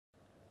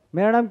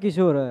मेरा नाम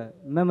किशोर है,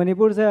 मैं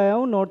मणिपुर से आया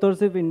हूँ, नॉर्थ और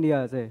सिर्फ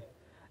इंडिया से।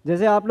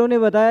 जैसे आप लोगों ने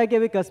बताया कि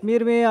अभी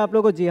कश्मीर में आप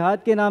लोगों को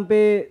जिहाद के नाम पे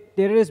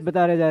टेररिस्ट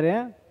बताए जा रहे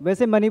हैं,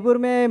 वैसे मणिपुर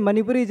में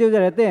मणिपुरी जो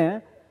रहते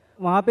हैं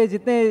वहाँ पे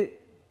जितने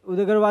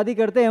उग्रवादी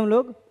करते हैं हम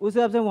लोग, उस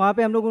हिसाब से वहाँ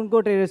पे हम लोग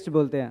उनको टेररिस्ट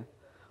बोलते हैं।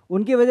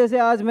 उनकी वजह से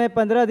आज मैं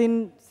 15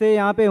 दिन से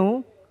यहाँ पे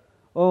हूँ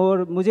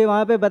और मुझे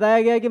वहाँ पे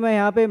बताया गया कि मैं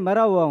यहाँ पे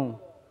मरा हुआ हूँ।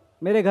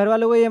 मेरे घर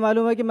वालों को ये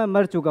मालूम है कि मैं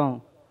मर चुका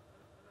हूँ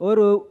और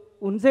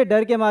उनसे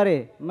डर के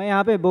मारे मैं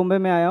यहाँ पे बॉम्बे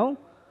में आया हूँ।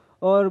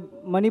 और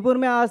मणिपुर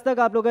में आज तक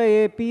आप लोग का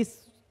ये पीस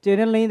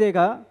चैनल नहीं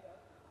देखा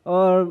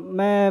और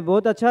मैं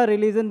बहुत अच्छा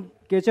रिलीजन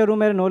कैचर हूँ,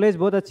 मेरी नॉलेज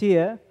बहुत अच्छी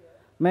है।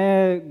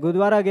 मैं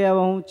गुरुद्वारा गया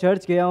हुआ हूँ,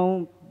 चर्च गया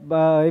हूँ,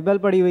 बाइबल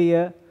पढ़ी हुई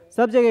है,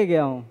 सब जगह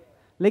गया हूँ,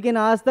 लेकिन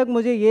आज तक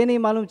मुझे ये नहीं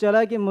मालूम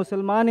चला कि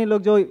मुसलमान ही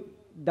लोग जो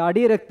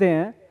दाढ़ी रखते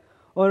हैं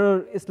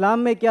और इस्लाम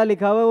में क्या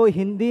लिखा हुआ है वो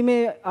हिंदी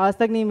में आज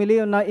तक नहीं मिली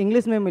और ना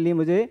इंग्लिश में मिली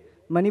मुझे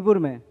मणिपुर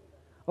में।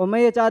 और मैं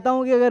ये चाहता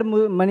हूँ कि अगर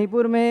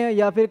मणिपुर में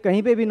या फिर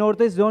कहीं पे भी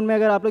नॉर्थ ईस्ट जोन में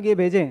अगर आप लोग ये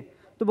भेजें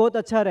तो बहुत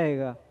अच्छा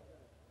रहेगा।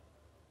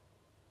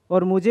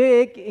 और मुझे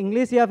एक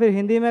इंग्लिश या फिर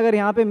हिंदी में अगर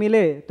यहाँ पे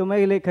मिले तो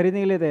मैं खरीदने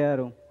के लिए तैयार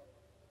हूँ।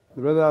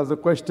 The brother has a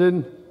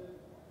question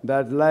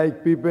that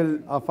like people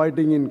are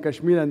fighting in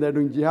Kashmir and they're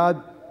doing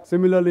jihad.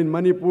 Similarly in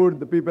Manipur,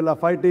 the people are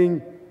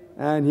fighting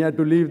and he had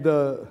to leave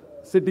the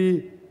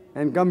city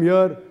and come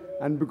here.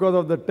 And because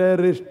of the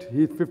terrorist,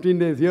 he's 15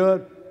 days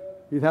here.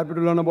 He's happy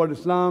to learn about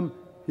Islam.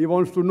 He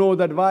wants to know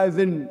that why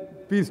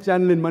isn't Peace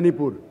Channel in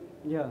Manipur?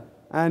 Yeah.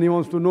 And he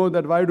wants to know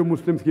that why do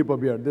Muslims keep a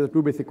beard? There are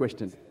two basic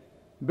questions.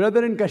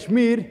 Brother, in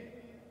Kashmir,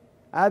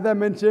 as I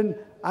mentioned,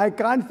 I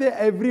can't say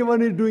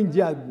everyone is doing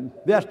jihad.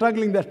 They are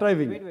struggling, they are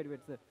striving. Wait,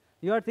 sir.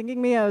 You are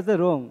thinking me as the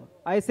wrong.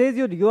 I says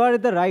you are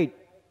at the right.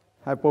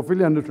 I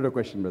perfectly understood your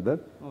question, brother.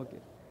 Okay.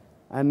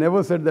 I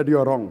never said that you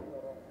are wrong.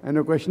 And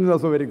your question is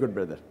also very good,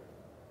 brother.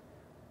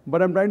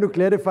 But I'm trying to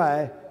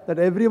clarify that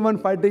everyone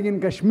fighting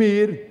in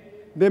Kashmir,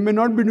 they may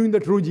not be doing the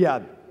true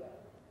jihad.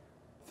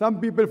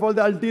 Some people for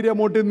the ulterior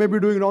motive may be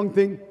doing wrong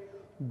thing.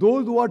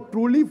 Those who are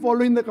truly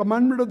following the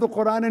commandment of the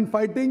Quran and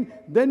fighting,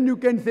 then you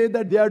can say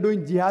that they are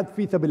doing jihad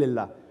fi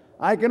sabilillah.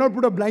 I cannot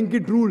put a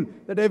blanket rule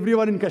that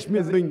everyone in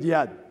Kashmir is doing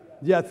jihad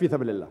fi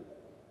sabilillah.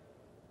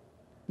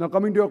 Now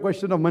coming to your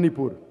question of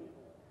Manipur.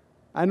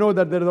 I know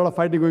that there is a lot of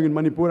fighting going in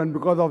Manipur and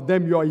because of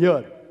them you are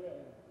here.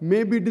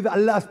 Maybe it is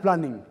Allah's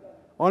planning.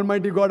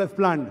 Almighty God has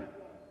planned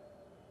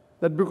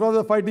that because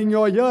of fighting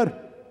you are here,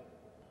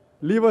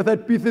 leave us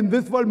at peace in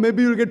this world,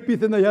 maybe you'll get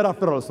peace in the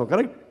hereafter also,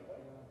 correct?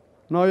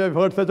 Now you have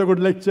heard such a good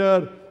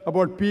lecture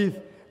about peace.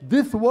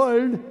 This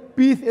world,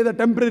 peace is a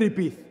temporary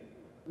peace,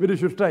 which you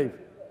should strive.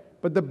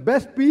 But the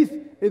best peace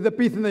is the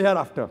peace in the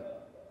hereafter.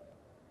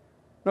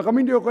 Now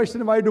coming to your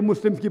question, why do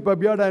Muslims keep a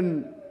beard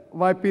and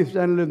why Peace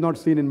Channel is not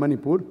seen in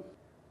Manipur?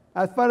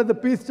 As far as the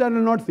Peace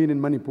Channel not seen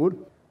in Manipur,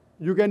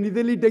 you can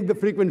easily take the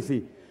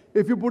frequency.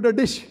 If you put a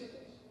dish,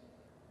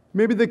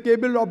 maybe the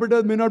cable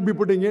operators may not be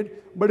putting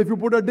it, but if you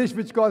put a dish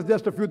which costs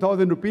just a few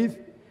thousand rupees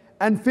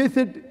and face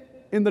it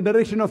in the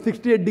direction of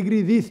 68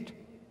 degrees east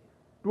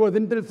towards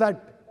Intelsat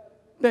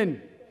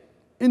 10,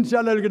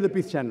 inshallah you'll get the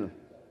Peace Channel.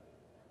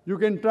 You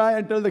can try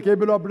and tell the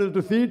cable operator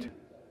to see it.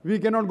 We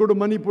cannot go to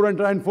Manipur and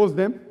try and force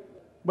them.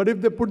 But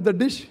if they put the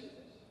dish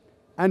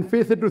and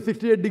face it to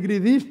 68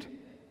 degrees east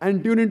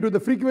and tune into the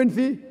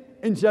frequency,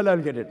 inshallah I'll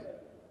get it.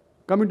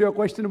 Coming to your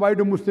question, why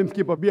do Muslims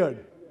keep a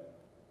beard?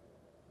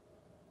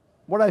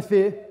 What I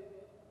say,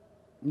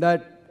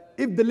 that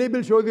if the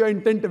label shows your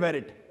intent to wear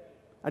it,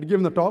 I'd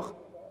given the talk,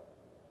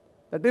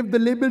 that if the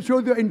label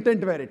shows your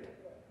intent to wear it,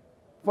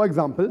 for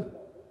example,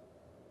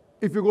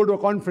 if you go to a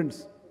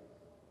conference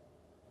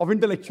of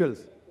intellectuals,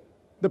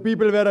 the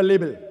people wear a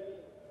label.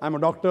 I'm a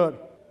doctor,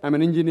 I'm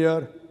an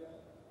engineer,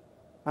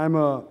 I'm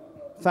a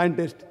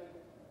scientist.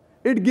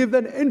 It gives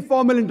an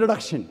informal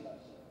introduction.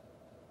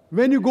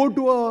 When you go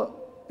to a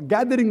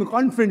gathering, a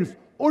conference,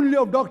 only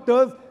of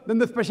doctors, then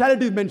the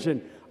specialty is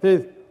mentioned.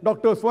 Says,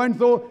 Dr.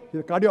 So-and-so, he's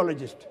a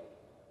cardiologist,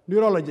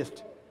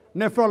 neurologist,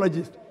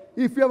 nephrologist.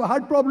 If you have a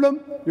heart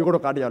problem, you go to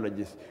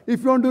cardiologist.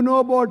 If you want to know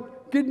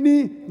about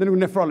kidney, then you go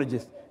to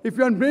nephrologist. If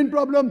you have brain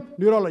problem,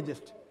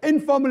 neurologist.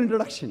 Informal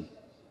introduction.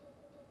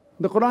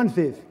 The Quran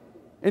says,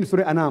 in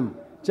Surah Anam,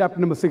 chapter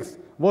number 6,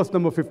 verse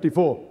number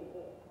 54,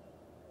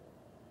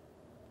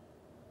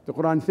 the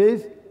Quran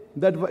says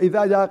that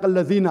وَإِذَا جَاءَكَ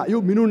الَّذِينَ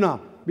يُؤْمِنُونَ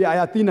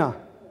بِآيَاتِنَا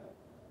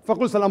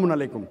فَقُلْ سَلَامٌ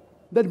عَلَيْكُمْ.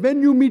 That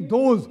when you meet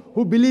those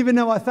who believe in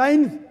our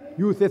signs,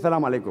 you say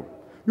salam alaikum.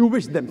 You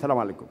wish them salam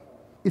alaikum.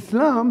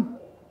 Islam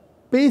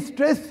pays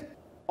stress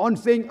on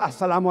saying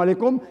assalamu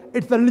alaikum.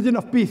 It's the religion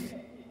of peace.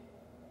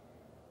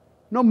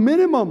 Now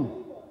minimum,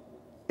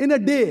 in a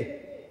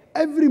day,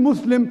 every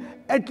Muslim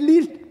at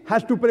least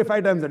has to pray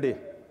 5 times a day.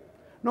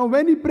 Now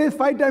when he prays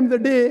 5 times a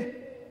day,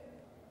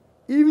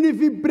 even if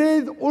he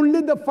prays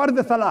only the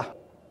fard salah,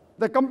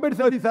 the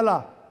compulsory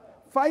salah,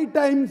 5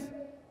 times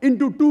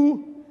into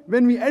 2,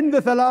 when we end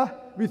the salah,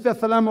 we say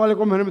assalamu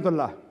alaikum wa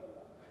rahmatullah.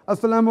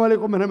 Assalamu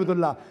alaikum wa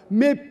rahmatullah.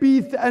 May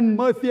peace and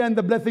mercy and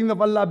the blessings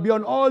of Allah be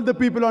on all the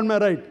people on my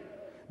right.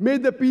 May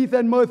the peace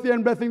and mercy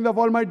and blessings of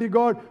Almighty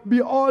God be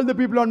all the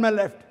people on my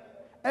left.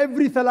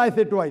 Every salah I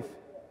say twice.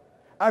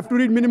 I have to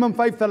read minimum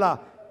 5 salah.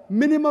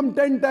 Minimum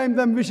 10 times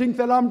I'm wishing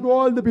salam to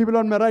all the people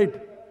on my right.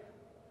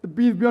 The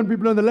peace be on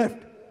people on the left.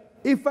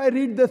 If I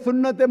read the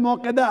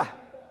sunnat-e-muaqadah,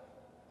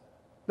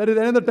 that is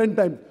another 10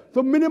 times.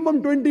 So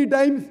minimum 20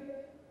 times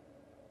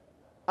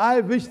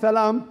I wish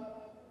salam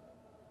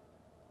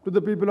to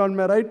the people on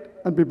my right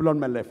and people on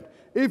my left.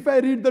 If I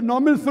read the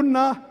normal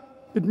sunnah,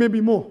 it may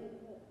be more.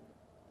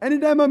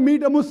 Anytime I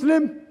meet a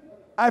Muslim,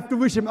 I have to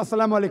wish him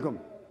assalamu alaikum.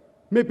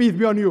 May peace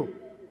be on you.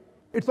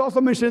 It's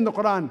also mentioned in the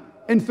Quran,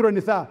 in Surah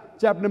Nisa,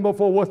 chapter number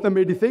 4, verse number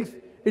 86.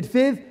 It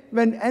says,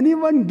 when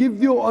anyone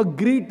gives you a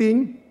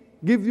greeting,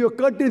 gives you a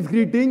courteous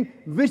greeting,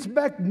 wish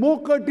back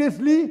more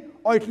courteously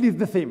or at least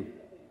the same.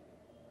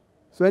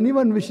 So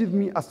anyone wishes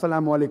me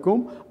assalamu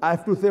alaikum, I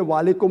have to say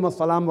wa alaikum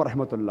assalam wa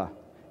rahmatullah.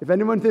 If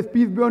anyone says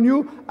peace be on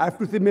you, I have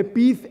to say may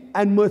peace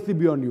and mercy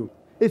be on you.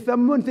 If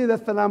someone says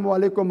assalamu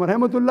alaikum wa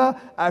rahmatullah,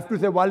 I have to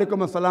say wa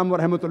alaikum assalam wa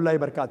rahmatullahi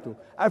wa barakatuh.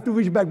 I have to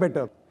wish back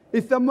better.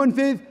 If someone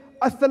says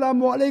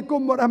assalamu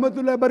alaikum wa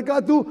rahmatullahi wa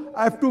barakatuh,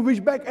 I have to wish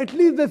back at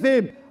least the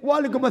same. Wa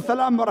alaikum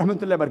assalam wa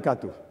rahmatullahi wa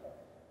barakatuh.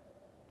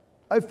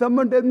 If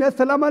someone tells me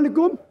assalamu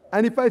alaikum,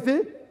 and if I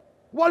say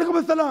wa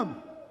alaikum assalam,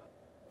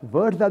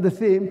 words are the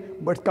same,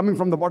 but it's coming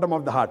from the bottom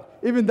of the heart.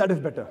 Even that is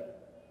better.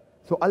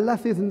 So Allah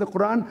says in the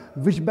Quran,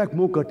 wish back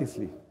more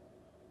courteously.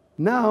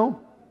 Now,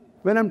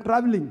 when I'm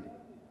traveling,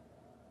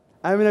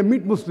 and when I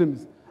meet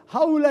Muslims,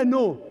 how will I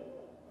know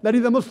that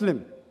he's a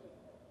Muslim?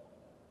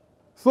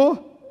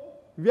 So,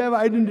 we have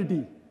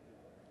identity,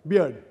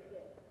 beard.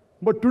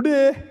 But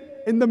today,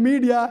 in the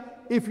media,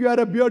 if you are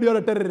a beard, you are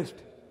a terrorist.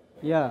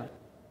 Yeah.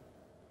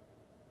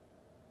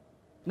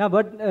 Now,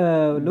 but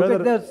look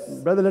at this.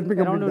 Brother, let me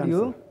complete the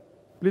answer.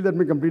 Please let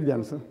me complete the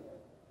answer.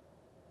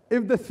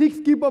 If the Sikhs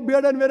keep a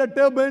beard and wear a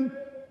turban,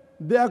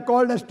 they are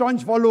called as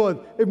staunch followers.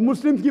 If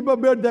Muslims keep a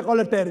beard, they are called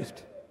a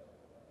terrorist.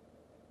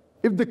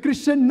 If the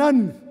Christian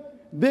nuns,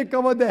 they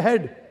cover their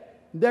head,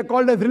 they are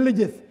called as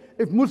religious.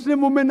 If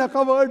Muslim women are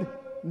covered,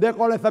 they are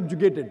called as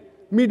subjugated.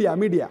 Media.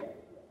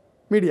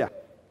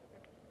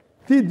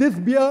 See, this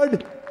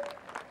beard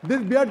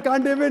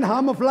can't even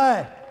harm a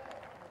fly.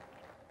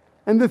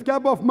 And this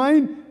cap of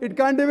mine, it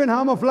can't even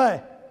harm a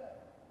fly.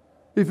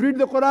 If you read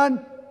the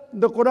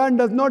Quran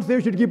does not say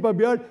you should keep a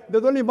beard.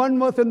 There's only one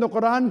verse in the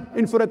Quran,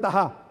 in Surah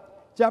Taha,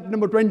 chapter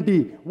number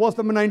 20, verse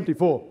number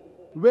 94,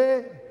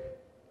 where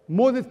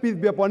Moses, peace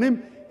be upon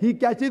him, he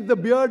catches the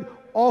beard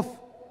of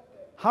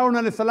Harun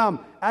alayhi salam,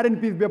 Aaron,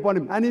 peace be upon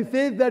him. And he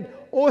says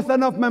that, O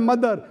son of my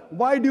mother,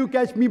 why do you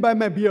catch me by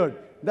my beard?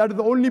 That is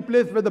the only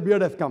place where the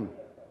beard has come.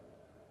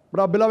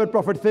 But our beloved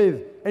Prophet says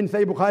in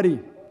Sahih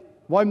Bukhari,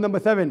 volume number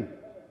 7,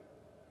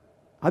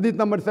 hadith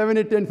number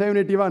 780 and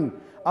 781,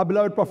 our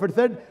beloved Prophet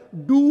said,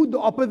 do the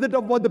opposite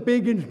of what the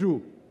pagans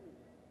do.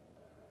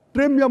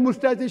 Trim your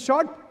mustache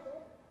short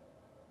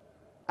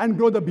and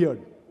grow the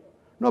beard.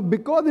 Now,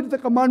 because it is a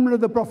commandment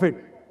of the Prophet,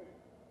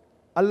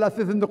 Allah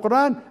says in the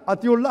Quran,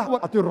 Atiullah wa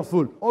Atiur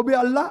Rasul. Obey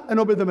Allah and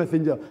obey the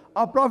Messenger.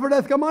 Our Prophet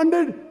has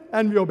commanded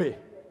and we obey.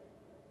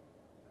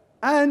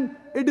 And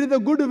it is a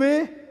good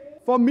way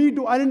for me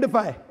to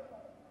identify.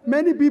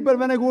 Many people,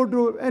 when I go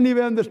to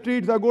anywhere in the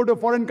streets or go to a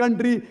foreign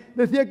country,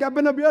 they see a cap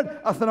and a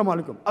beard, Assalamu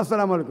alaikum,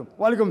 Assalamu alaikum,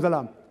 wa alaikum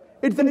salam.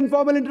 It's an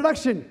informal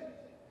introduction.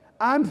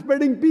 I'm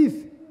spreading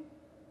peace.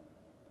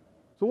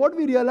 So what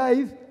we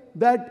realize,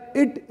 that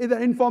it is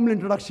an informal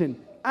introduction.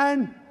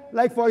 And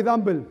like for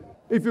example,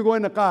 if you go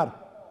in a car,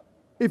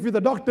 if you're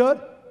the doctor,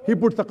 he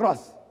puts a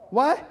cross.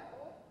 Why?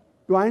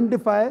 To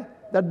identify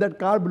that that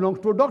car belongs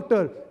to a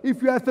doctor.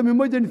 If you have some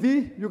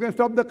emergency, you can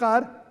stop the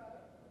car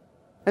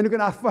and you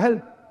can ask for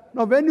help.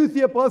 Now when you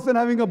see a person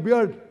having a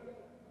beard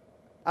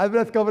as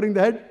well as covering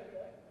the head,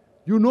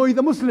 you know he's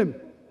a Muslim.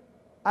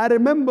 I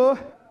remember,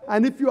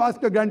 and if you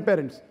ask your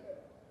grandparents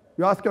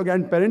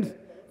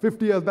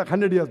 50 years back,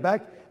 100 years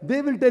back,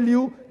 they will tell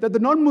you that the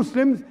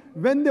non-Muslims,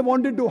 when they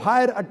wanted to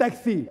hire a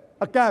taxi,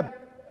 a cab,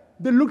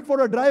 they looked for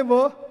a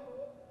driver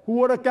who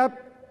wore a cap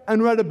and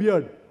who had a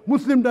beard.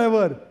 Muslim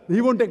driver, he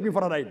won't take me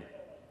for a ride.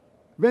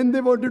 When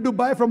they wanted to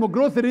buy from a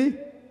grocery,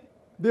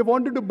 they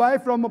wanted to buy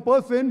from a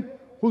person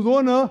whose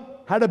owner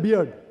had a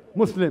beard,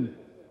 Muslim.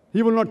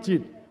 He will not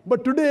cheat.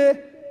 But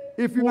today,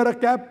 if you wear a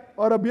cap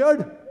or a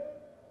beard,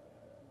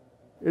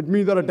 it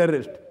means you're a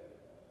terrorist.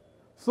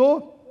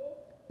 So,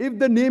 if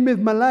the name is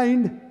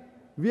maligned,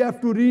 we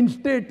have to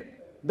reinstate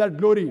that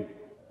glory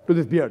to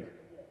this beard.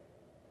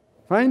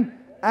 Fine?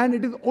 And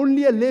it is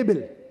only a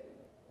label.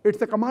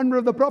 It's a commandment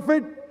of the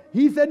Prophet.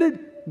 He said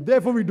it,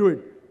 therefore we do it.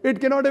 It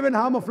cannot even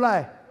harm a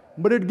fly,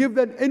 but it gives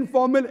an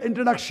informal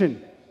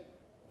introduction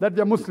that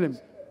we are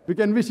Muslims. We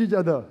can wish each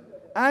other.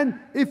 And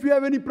if you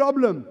have any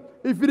problem,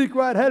 if you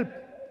require help,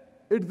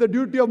 it's the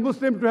duty of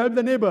Muslims to help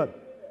the neighbor.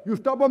 You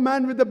stop a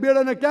man with a beard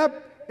and a cap,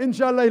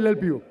 inshallah he'll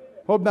help you.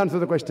 Hope that answers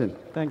the question.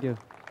 Thank you.